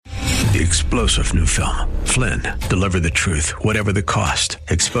The explosive new film, Flynn, deliver the truth, whatever the cost,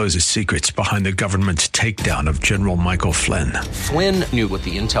 exposes secrets behind the government's takedown of General Michael Flynn. Flynn knew what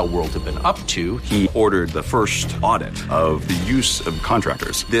the intel world had been up to. He ordered the first audit of the use of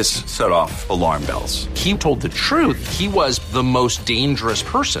contractors. This set off alarm bells. He told the truth. He was the most dangerous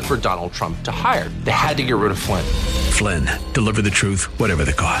person for Donald Trump to hire. They had to get rid of Flynn. Flynn, deliver the truth, whatever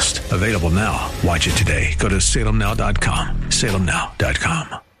the cost. Available now. Watch it today. Go to salemnow.com.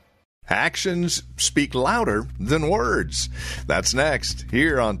 salemnow.com. Actions speak louder than words. That's next,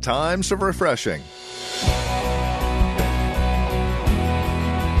 here on Times of Refreshing.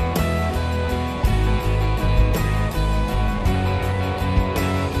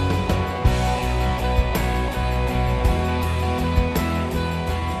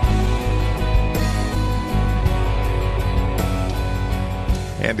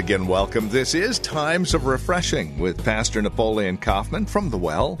 And again, welcome. This is Times of Refreshing with Pastor Napoleon Kaufman from The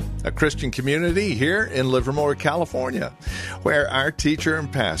Well, a Christian community here in Livermore, California, where our teacher and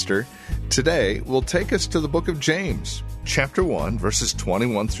pastor today will take us to the book of James, chapter 1, verses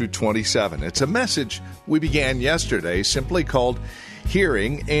 21 through 27. It's a message we began yesterday simply called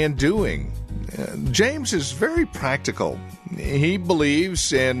Hearing and Doing. James is very practical. He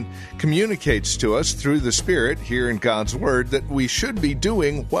believes and communicates to us through the Spirit here in God's Word that we should be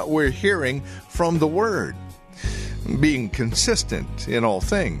doing what we're hearing from the Word. Being consistent in all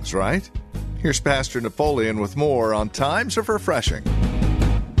things, right? Here's Pastor Napoleon with more on Times of Refreshing.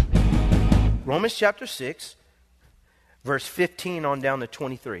 Romans chapter 6, verse 15 on down to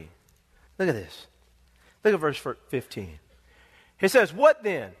 23. Look at this. Look at verse 15. It says, "What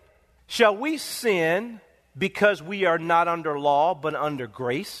then? Shall we sin because we are not under law, but under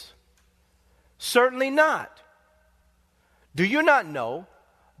grace? Certainly not. Do you not know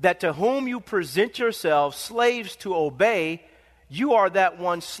that to whom you present yourselves slaves to obey, you are that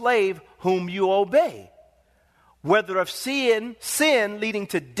one slave whom you obey, whether of sin leading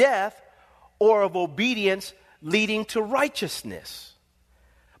to death, or of obedience leading to righteousness?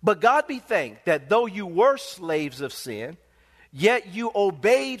 But God be thanked that though you were slaves of sin, yet you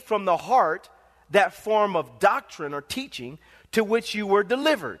obeyed from the heart that form of doctrine or teaching to which you were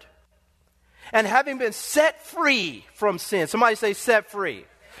delivered. And having been set free from sin," somebody say set free.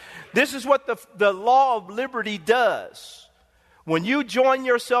 This is what the law of liberty does. When you join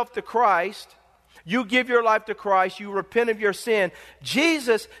yourself to Christ, you give your life to Christ, you repent of your sin,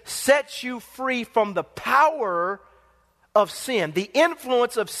 Jesus sets you free from the power of sin, the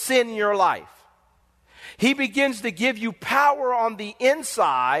influence of sin in your life. He begins to give you power on the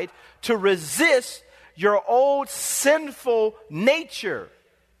inside to resist your old sinful nature.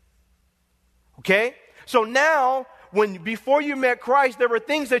 Okay? So now, before you met Christ, there were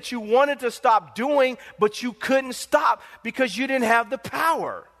things that you wanted to stop doing, but you couldn't stop because you didn't have the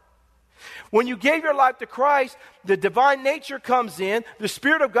power. When you gave your life to Christ, the divine nature comes in, the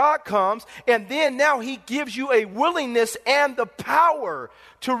Spirit of God comes, and then now He gives you a willingness and the power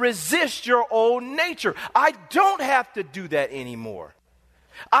to resist your old nature. I don't have to do that anymore.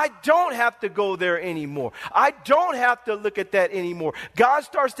 I don't have to go there anymore. I don't have to look at that anymore. God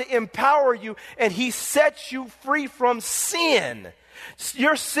starts to empower you, and He sets you free from sin.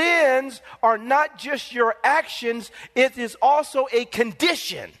 Your sins are not just your actions, it is also a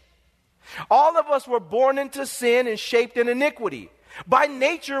condition. All of us were born into sin and shaped in iniquity. By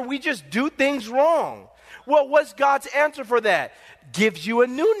nature, we just do things wrong. Well, what's God's answer for that? Gives you a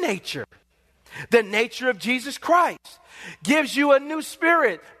new nature. The nature of Jesus Christ. Gives you a new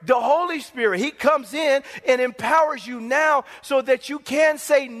spirit, the Holy Spirit. He comes in and empowers you now so that you can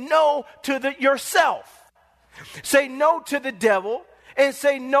say no to yourself. Say no to the devil and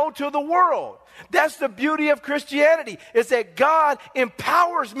say no to the world. That's the beauty of Christianity, is that God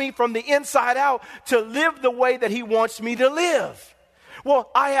empowers me from the inside out to live the way that He wants me to live. Well,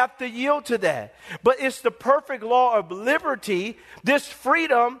 I have to yield to that. But it's the perfect law of liberty, this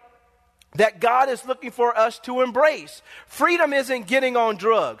freedom that God is looking for us to embrace. Freedom isn't getting on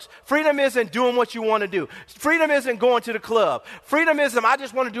drugs. Freedom isn't doing what you want to do. Freedom isn't going to the club. Freedom isn't, I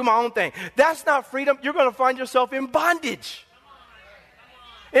just want to do my own thing. That's not freedom. You're going to find yourself in bondage.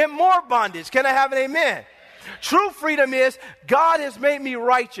 In more bondage. Can I have an amen? True freedom is God has made me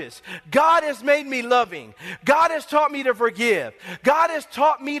righteous. God has made me loving. God has taught me to forgive. God has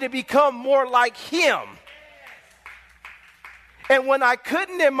taught me to become more like Him. And when I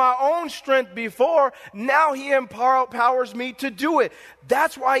couldn't in my own strength before, now He empowers me to do it.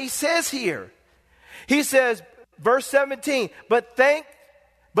 That's why He says here. He says, verse 17, but thank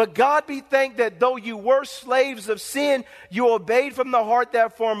But God be thanked that though you were slaves of sin, you obeyed from the heart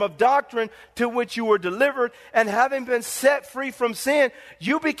that form of doctrine to which you were delivered, and having been set free from sin,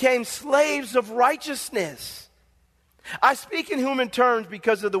 you became slaves of righteousness. I speak in human terms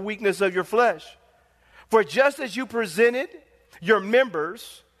because of the weakness of your flesh. For just as you presented your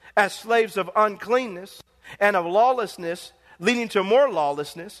members as slaves of uncleanness and of lawlessness, leading to more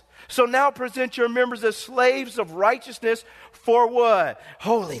lawlessness, so now present your members as slaves of righteousness for what?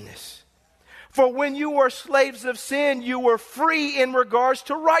 Holiness. For when you were slaves of sin, you were free in regards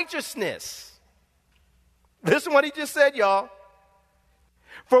to righteousness. Listen to what he just said, y'all.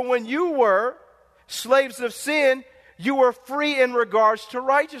 For when you were slaves of sin, you were free in regards to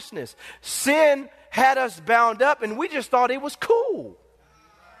righteousness. Sin had us bound up, and we just thought it was cool.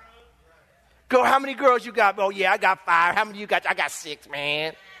 Go, how many girls you got? Oh, yeah, I got 5. How many you got? I got 6,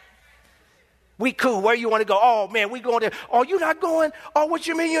 man. We cool. Where you want to go? Oh, man, we going there. Oh, you not going? Oh, what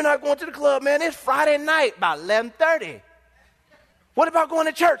you mean you're not going to the club, man? It's Friday night, about 11:30. What about going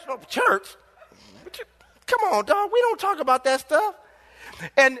to church? Oh, church? Come on, dog. We don't talk about that stuff.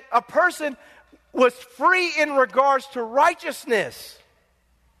 And a person was free in regards to righteousness.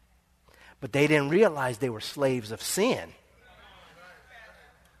 But they didn't realize they were slaves of sin.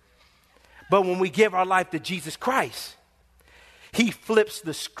 But when we give our life to Jesus Christ, he flips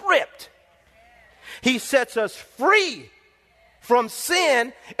the script. He sets us free from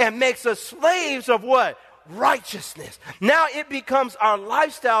sin and makes us slaves of what? Righteousness. Now it becomes our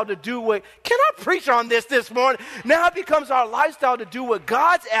lifestyle to do what, can I preach on this morning? Now it becomes our lifestyle to do what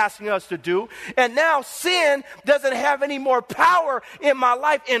God's asking us to do. And now sin doesn't have any more power in my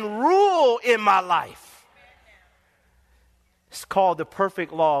life and rule in my life. It's called the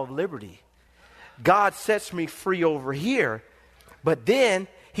perfect law of liberty. God sets me free over here, but then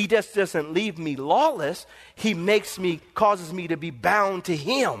he just doesn't leave me lawless. He causes me to be bound to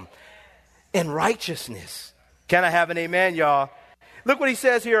him in righteousness. Can I have an amen, y'all? Look what he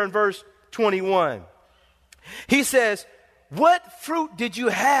says here in verse 21. He says, what fruit did you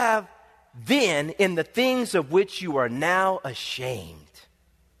have then in the things of which you are now ashamed?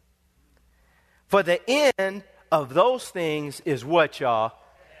 For the end of those things is what, y'all?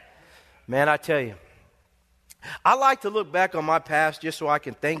 Man, I tell you, I like to look back on my past just so I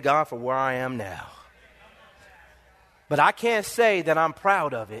can thank God for where I am now. But I can't say that I'm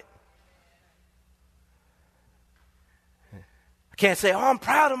proud of it. I can't say, oh, I'm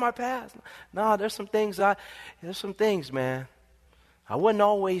proud of my past. No, there's some things, man. I wasn't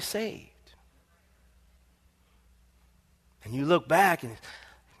always saved. And you look back and,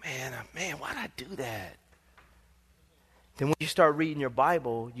 man, why'd I do that? Then when you start reading your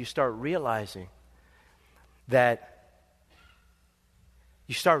Bible, you start realizing the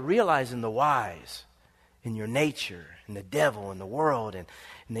whys in your nature and the devil and the world and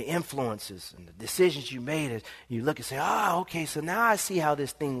the influences and the decisions you made. And you look and say, okay, so now I see how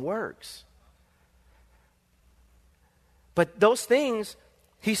this thing works. But those things,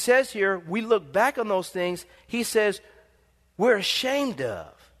 he says here, we look back on those things, he says, we're ashamed of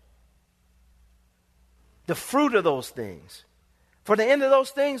the fruit of those things. For the end of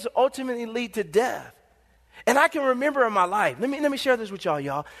those things ultimately lead to death. And I can remember in my life, let me share this with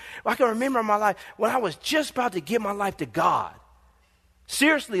y'all. I can remember in my life when I was just about to give my life to God.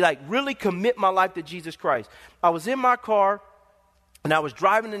 Seriously, like really commit my life to Jesus Christ. I was in my car and I was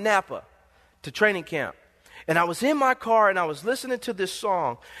driving to Napa to training camp. And I was in my car and I was listening to this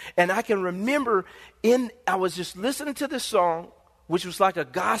song. And I can remember I was just listening to this song, which was like a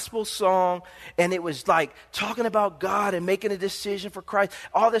gospel song, and it was like talking about God and making a decision for Christ,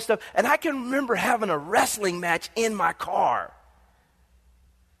 all this stuff. And I can remember having a wrestling match in my car.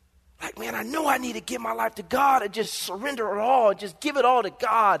 Like, man, I know I need to give my life to God and just surrender it all, and just give it all to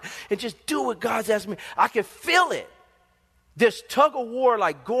God and just do what God's asking me. I could feel it. This tug of war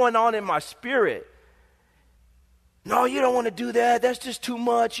like going on in my spirit. No, you don't want to do that. That's just too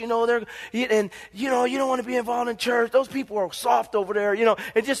much, you don't want to be involved in church. Those people are soft over there,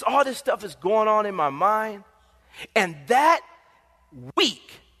 and just all this stuff is going on in my mind. And that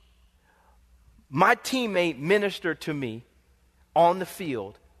week, my teammate ministered to me on the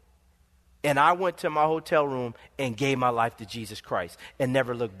field, and I went to my hotel room and gave my life to Jesus Christ and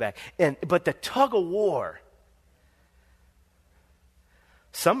never looked back. But the tug of war,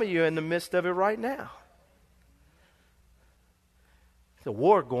 some of you are in the midst of it right now. There's a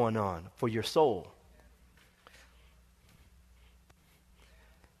war going on for your soul.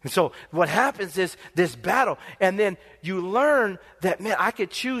 And so what happens is this battle, and then you learn that, man, I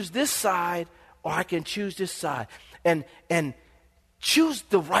could choose this side or I can choose this side. And choose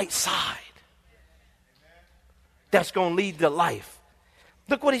the right side. That's going to lead to life.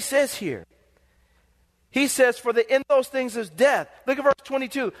 Look what he says here. He says, for the end of those things is death. Look at verse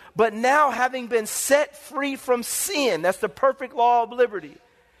 22. But now having been set free from sin, that's the perfect law of liberty.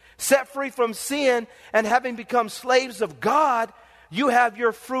 Set free from sin and having become slaves of God, you have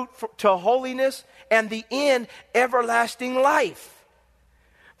your fruit to holiness and the end, everlasting life.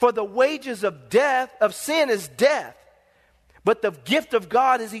 For the wages of death, of sin is death. But the gift of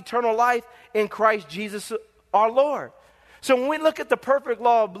God is eternal life in Christ Jesus our Lord. So when we look at the perfect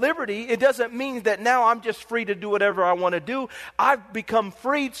law of liberty, it doesn't mean that now I'm just free to do whatever I want to do. I've become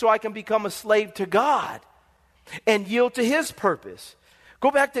freed so I can become a slave to God and yield to his purpose. Go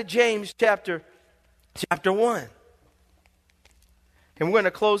back to James chapter 1. And we're going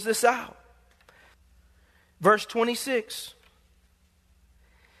to close this out. Verse 26.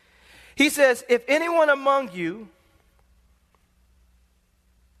 He says, if anyone among you...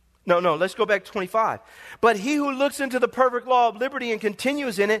 No, let's go back to 25. But he who looks into the perfect law of liberty and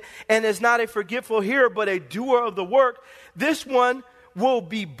continues in it and is not a forgetful hearer but a doer of the work, this one will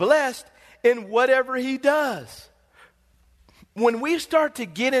be blessed in whatever he does. When we start to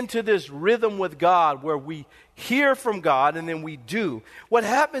get into this rhythm with God where we hear from God and then we do, what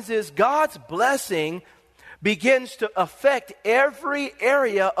happens is God's blessing begins to affect every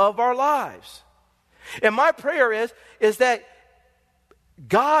area of our lives. And my prayer is that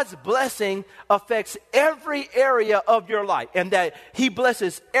God's blessing affects every area of your life and that he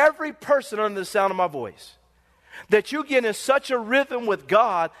blesses every person under the sound of my voice. That you get in such a rhythm with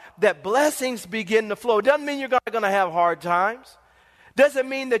God that blessings begin to flow. Doesn't mean you're not going to have hard times. Doesn't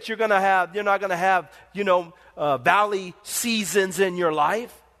mean that you're not going to have, valley seasons in your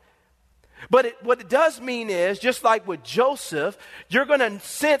life. But what it does mean is, just like with Joseph, you're going to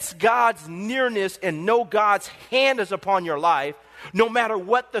sense God's nearness and know God's hand is upon your life, no matter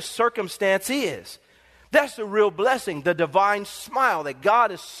what the circumstance is. That's the real blessing, the divine smile, that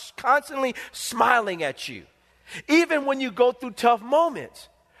God is constantly smiling at you, even when you go through tough moments.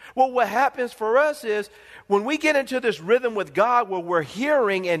 Well, what happens for us is, when we get into this rhythm with God where we're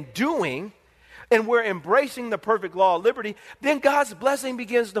hearing and doing, and we're embracing the perfect law of liberty, then God's blessing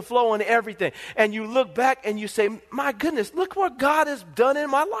begins to flow in everything. And you look back and you say, my goodness, look what God has done in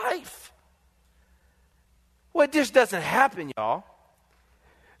my life. Well, it just doesn't happen, y'all.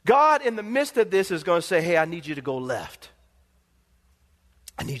 God, in the midst of this, is going to say, hey, I need you to go left.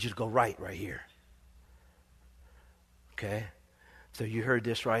 I need you to go right here. Okay? So you heard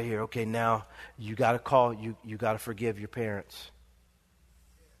this right here. Okay, now you got to you got to forgive your parents.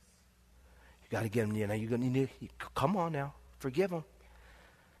 You got to get them, you're going to need to, come on now, forgive them.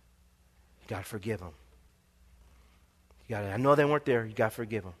 You got to forgive them. I know they weren't there. You got to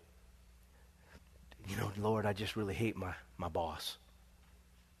forgive them. Lord, I just really hate my boss.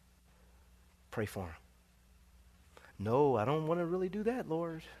 Pray for him. No, I don't want to really do that,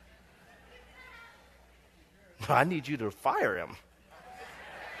 Lord. I need you to fire him.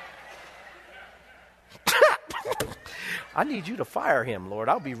 I need you to fire him, Lord.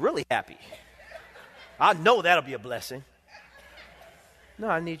 I'll be really happy. I know that'll be a blessing. No,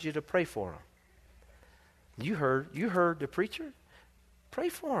 I need you to pray for him. You heard the preacher? Pray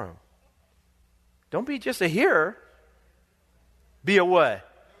for him. Don't be just a hearer. Be a what?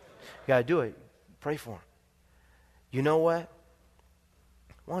 You got to do it. Pray for him. You know what?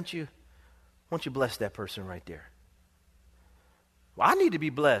 Why don't you bless that person right there? Well, I need to be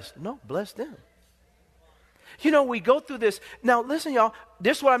blessed. No, bless them. We go through this. Now, listen, y'all.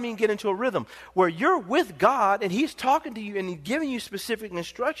 This is what I mean, get into a rhythm where you're with God and he's talking to you and he's giving you specific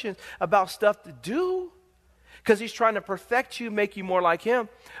instructions about stuff to do because he's trying to perfect you, make you more like him.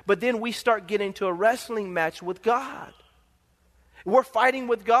 But then we start getting into a wrestling match with God. We're fighting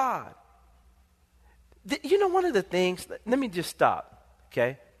with God. One of the things, let me just stop,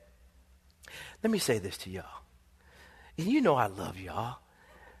 okay? Let me say this to y'all. And I love y'all.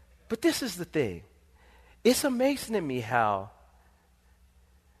 But this is the thing. It's amazing to me how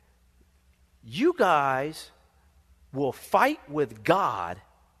you guys will fight with God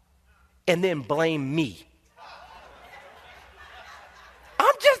and then blame me.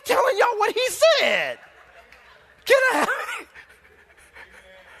 I'm just telling y'all what he said. Can I?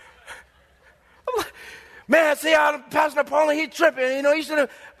 Man, see how Pastor Napoleon, he's tripping. He should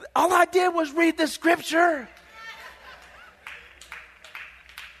have. All I did was read the scripture.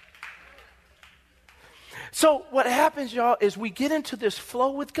 So what happens, y'all, is we get into this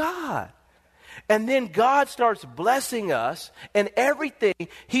flow with God. And then God starts blessing us and everything.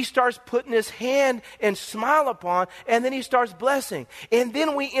 He starts putting his hand and smile upon, and then he starts blessing. And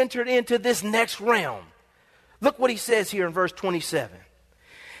then we entered into this next realm. Look what he says here in verse 27.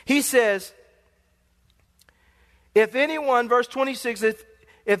 He says, if anyone, verse 26,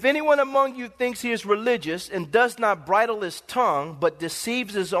 if anyone among you thinks he is religious and does not bridle his tongue, but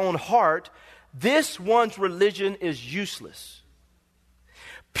deceives his own heart, this one's religion is useless.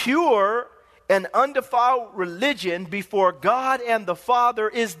 Pure and undefiled religion before God and the Father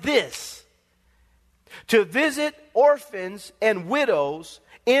is this: to visit orphans and widows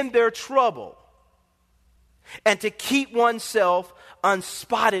in their trouble, and to keep oneself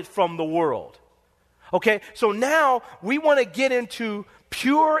unspotted from the world. Okay, so now we want to get into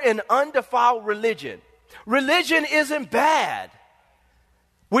pure and undefiled religion. Religion isn't bad.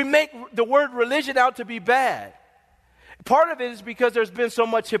 We make the word religion out to be bad. Part of it is because there's been so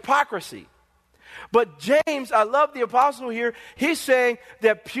much hypocrisy. But James, I love the apostle here, he's saying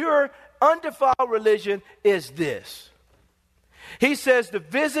that pure, undefiled religion is this. He says to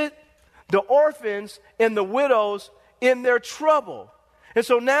visit the orphans and the widows in their trouble. And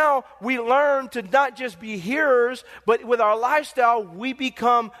so now we learn to not just be hearers, but with our lifestyle, we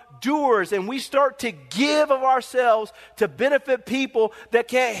become doers, and we start to give of ourselves to benefit people that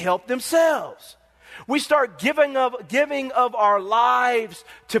can't help themselves. We start giving of our lives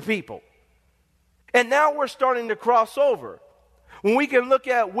to people. And now we're starting to cross over. When we can look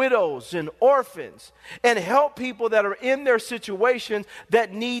at widows and orphans and help people that are in their situations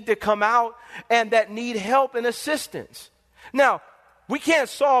that need to come out and that need help and assistance. Now, we can't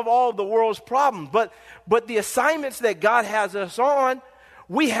solve all the world's problems, but the assignments that God has us on,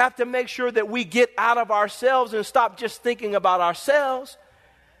 we have to make sure that we get out of ourselves and stop just thinking about ourselves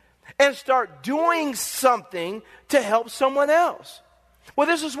and start doing something to help someone else. Well,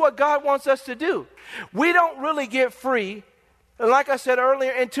 this is what God wants us to do. We don't really get free, like I said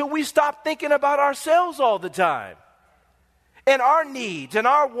earlier, until we stop thinking about ourselves all the time. And our needs and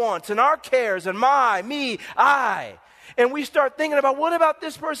our wants and our cares and my, me, I. And we start thinking about, what about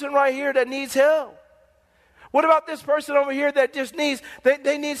this person right here that needs help? What about this person over here that just needs,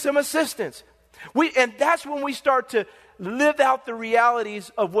 they need some assistance? And that's when we start to live out the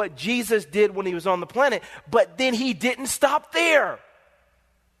realities of what Jesus did when he was on the planet. But then he didn't stop there.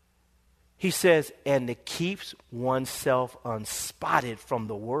 He says, and it keeps oneself unspotted from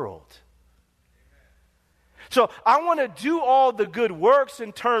the world. So I want to do all the good works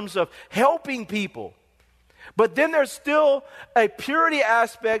in terms of helping people. But then there's still a purity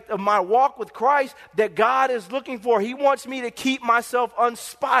aspect of my walk with Christ that God is looking for. He wants me to keep myself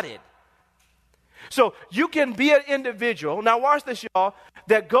unspotted. So you can be an individual, now watch this, y'all,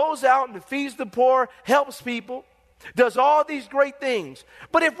 that goes out and feeds the poor, helps people, does all these great things.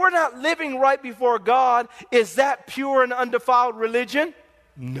 But if we're not living right before God, is that pure and undefiled religion?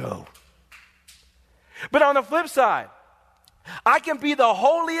 No. But on the flip side, I can be the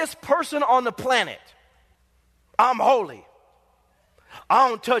holiest person on the planet. I'm holy. I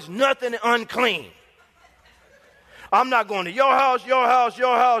don't touch nothing unclean. I'm not going to your house, your house,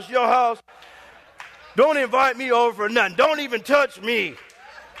 your house, your house. Don't invite me over for nothing. Don't even touch me,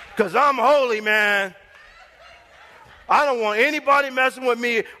 because I'm holy, man. I don't want anybody messing with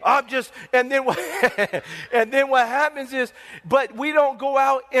me. And then what happens is, but we don't go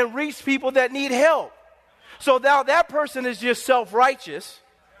out and reach people that need help. So now that person is just self-righteous.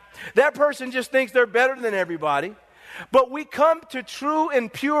 That person just thinks they're better than everybody. But we come to true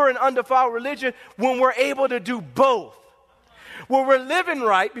and pure and undefiled religion when we're able to do both. When we're living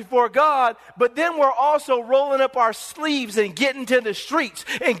right before God, but then we're also rolling up our sleeves and getting to the streets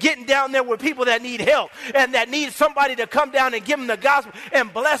and getting down there with people that need help and that need somebody to come down and give them the gospel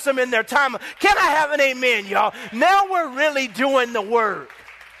and bless them in their time. Can I have an amen, y'all? Now we're really doing the work.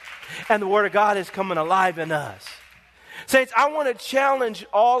 And the word of God is coming alive in us. Saints, I want to challenge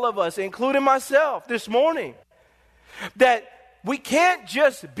all of us, including myself, this morning, that we can't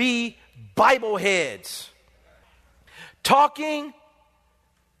just be Bible heads. Talking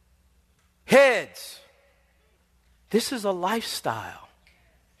heads. This is a lifestyle.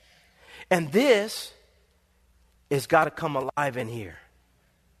 And this has got to come alive in here.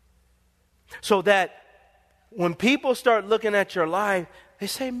 So that when people start looking at your life, they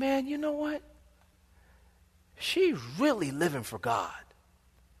say, man, you know what? She's really living for God.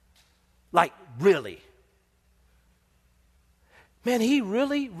 Like, really. Man, he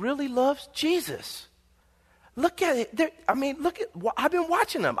really, really loves Jesus. Look at it. I've been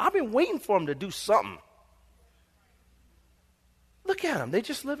watching them. I've been waiting for them to do something. Look at them. They're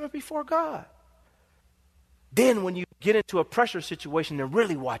just living before God. Then when you get into a pressure situation, they're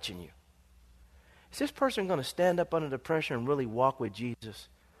really watching you. Is this person going to stand up under the pressure and really walk with Jesus?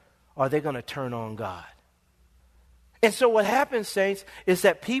 Or are they going to turn on God? And so what happens, saints, is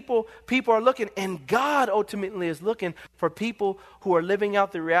that people are looking, and God ultimately is looking for people who are living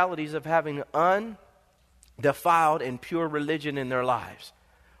out the realities of having undefiled and pure religion in their lives.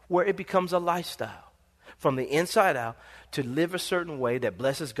 where it becomes a lifestyle from the inside out to live a certain way that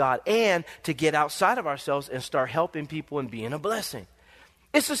blesses God and to get outside of ourselves and start helping people and being a blessing.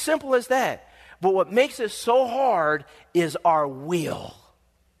 It's as simple as that. But what makes it so hard is our will.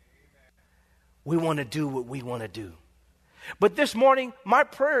 We want to do what we want to do. But this morning, my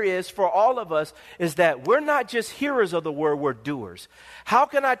prayer is for all of us is that we're not just hearers of the word, we're doers. How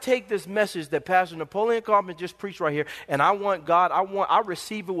can I take this message that Pastor Napoleon Kaufman just preached right here, and I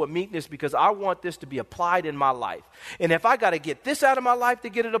receive it with meekness because I want this to be applied in my life. And if I got to get this out of my life to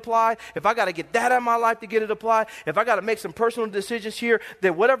get it applied, if I got to get that out of my life to get it applied, if I got to make some personal decisions here,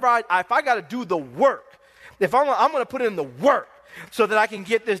 then whatever if I got to do the work, if I'm going to put in the work, so that I can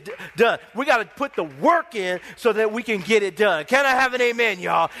get this done. We got to put the work in so that we can get it done. Can I have an amen,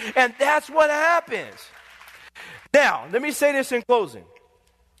 y'all? And that's what happens. Now, let me say this in closing.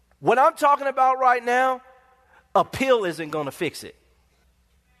 What I'm talking about right now, a pill isn't going to fix it.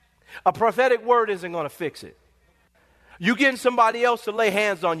 A prophetic word isn't going to fix it. You getting somebody else to lay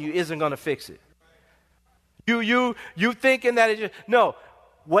hands on you isn't going to fix it. You thinking that it's just, no.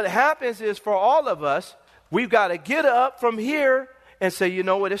 What happens is for all of us, we've got to get up from here and say, you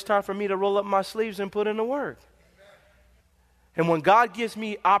know what, it's time for me to roll up my sleeves and put in the work. And when God gives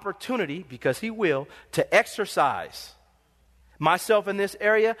me opportunity, because he will, to exercise myself in this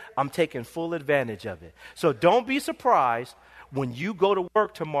area, I'm taking full advantage of it. So don't be surprised when you go to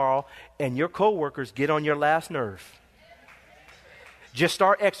work tomorrow and your coworkers get on your last nerve. Just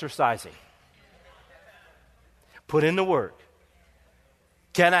start exercising. Put in the work.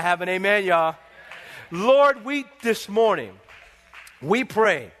 Can I have an amen, y'all? Lord, this morning, we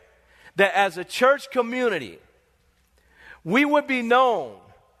pray that as a church community, we would be known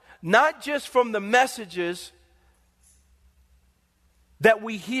not just from the messages that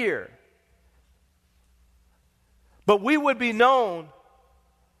we hear, but we would be known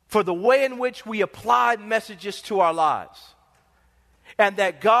for the way in which we apply messages to our lives. And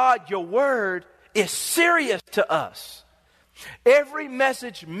that God, your word, is serious to us. Every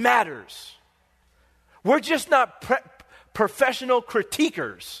message matters. We're just not professional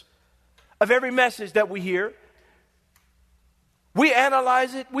critiquers of every message that we hear. We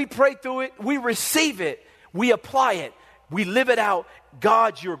analyze it, we pray through it, we receive it, we apply it, we live it out.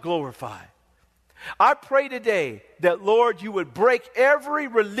 God, you're glorified. I pray today that, Lord, you would break every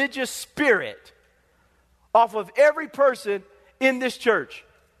religious spirit off of every person in this church,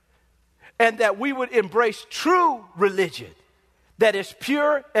 and that we would embrace true religion that is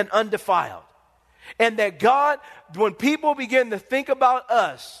pure and undefiled. And that God, when people begin to think about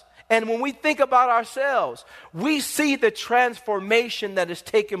us, and when we think about ourselves, we see the transformation that has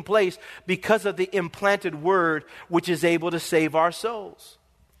taken place because of the implanted word which is able to save our souls.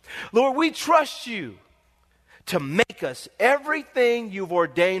 Lord, we trust you to make us everything you've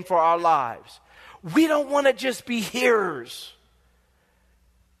ordained for our lives. We don't want to just be hearers.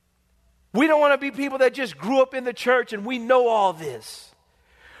 We don't want to be people that just grew up in the church and we know all this.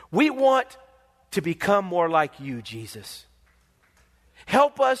 We want to become more like you, Jesus.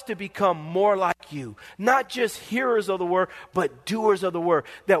 Help us to become more like you, not just hearers of the word, but doers of the word,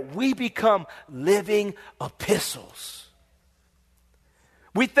 that we become living epistles.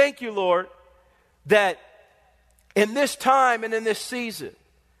 We thank you, Lord, that in this time and in this season,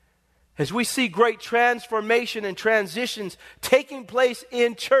 as we see great transformation and transitions taking place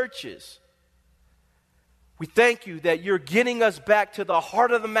in churches, we thank you that you're getting us back to the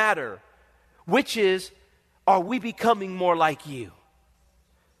heart of the matter, which is, are we becoming more like you?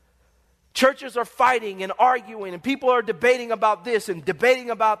 Churches are fighting and arguing, and people are debating about this and debating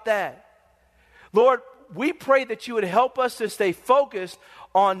about that. Lord, we pray that you would help us to stay focused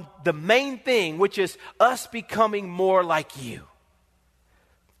on the main thing, which is us becoming more like you.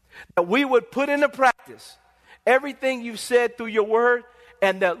 That we would put into practice everything you've said through your word,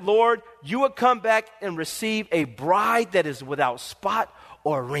 and that, Lord, you would come back and receive a bride that is without spot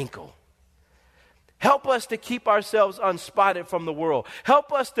or wrinkle. Help us to keep ourselves unspotted from the world.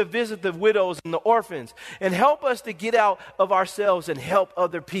 Help us to visit the widows and the orphans, and help us to get out of ourselves and help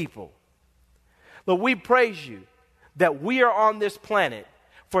other people. Lord, we praise you that we are on this planet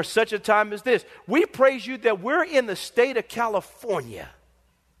for such a time as this. We praise you that we're in the state of California,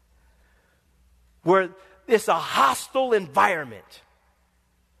 where it's a hostile environment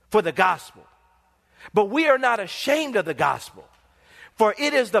for the gospel. But we are not ashamed of the gospel, for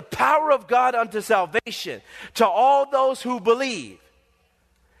it is the power of God unto salvation to all those who believe.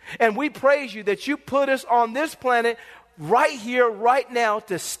 And we praise you that you put us on this planet right here, right now,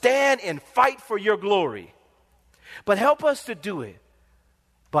 to stand and fight for your glory. But help us to do it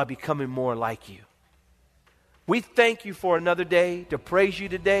by becoming more like you. We thank you for another day to praise you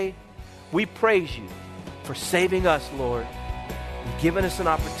today. We praise you for saving us, Lord, and giving us an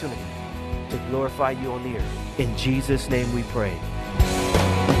opportunity to glorify you on the earth. In Jesus' name we pray.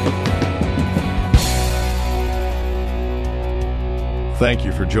 Thank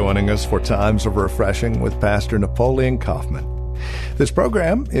you for joining us for Times of Refreshing with Pastor Napoleon Kaufman. This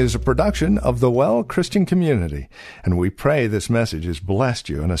program is a production of the Well Christian Community, and we pray this message has blessed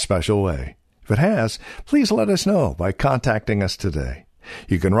you in a special way. If it has, please let us know by contacting us today.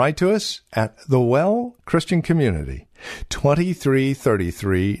 You can write to us at the Well Christian Community,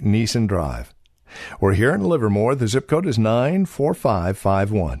 2333 Neeson Drive. We're here in Livermore. The zip code is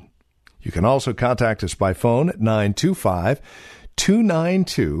 94551. You can also contact us by phone at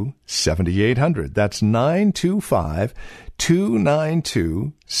 925-292-7800. That's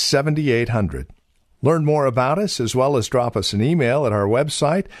 925-292-7800. Learn more about us as well as drop us an email at our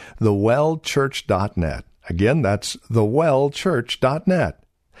website, thewellchurch.net. Again, that's thewellchurch.net.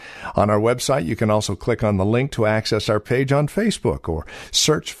 On our website, you can also click on the link to access our page on Facebook or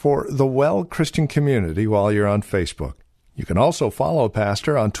search for The Well Christian Community while you're on Facebook. You can also follow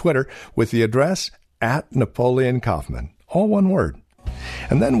Pastor on Twitter with the address @Napoleon Kaufman, all one word.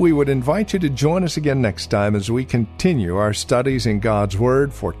 And then we would invite you to join us again next time as we continue our studies in God's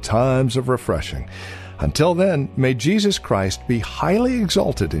Word for Times of Refreshing. Until then, may Jesus Christ be highly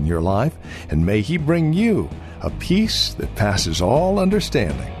exalted in your life, and may He bring you a peace that passes all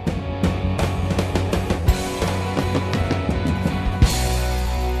understanding.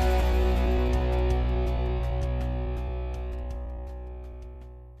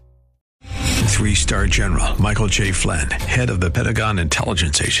 Three-star General Michael J. Flynn, head of the Pentagon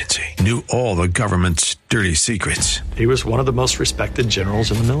Intelligence Agency, knew all the government's dirty secrets. He was one of the most respected generals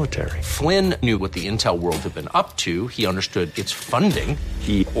in the military. Flynn knew what the intel world had been up to. He understood its funding.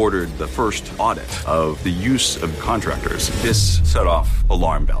 He ordered the first audit of the use of contractors. This set off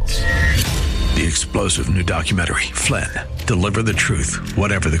alarm bells. The explosive new documentary, Flynn, Deliver the Truth,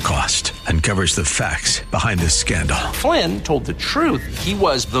 Whatever the Cost, uncovers the facts behind this scandal. Flynn told the truth. He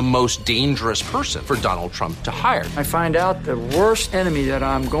was the most dangerous person for Donald Trump to hire. I find out the worst enemy that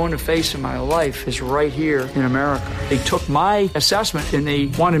I'm going to face in my life is right here in America. They took my assessment and they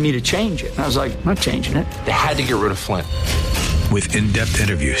wanted me to change it. And I was like, I'm not changing it. They had to get rid of Flynn. With in-depth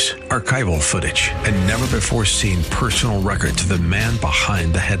interviews, archival footage, and never-before-seen personal records of the man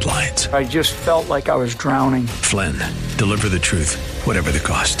behind the headlines. I just felt like I was drowning. Flynn, Deliver the Truth, Whatever the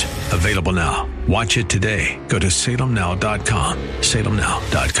Cost. Available now. Watch it today. Go to salemnow.com.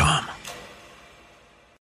 salemnow.com.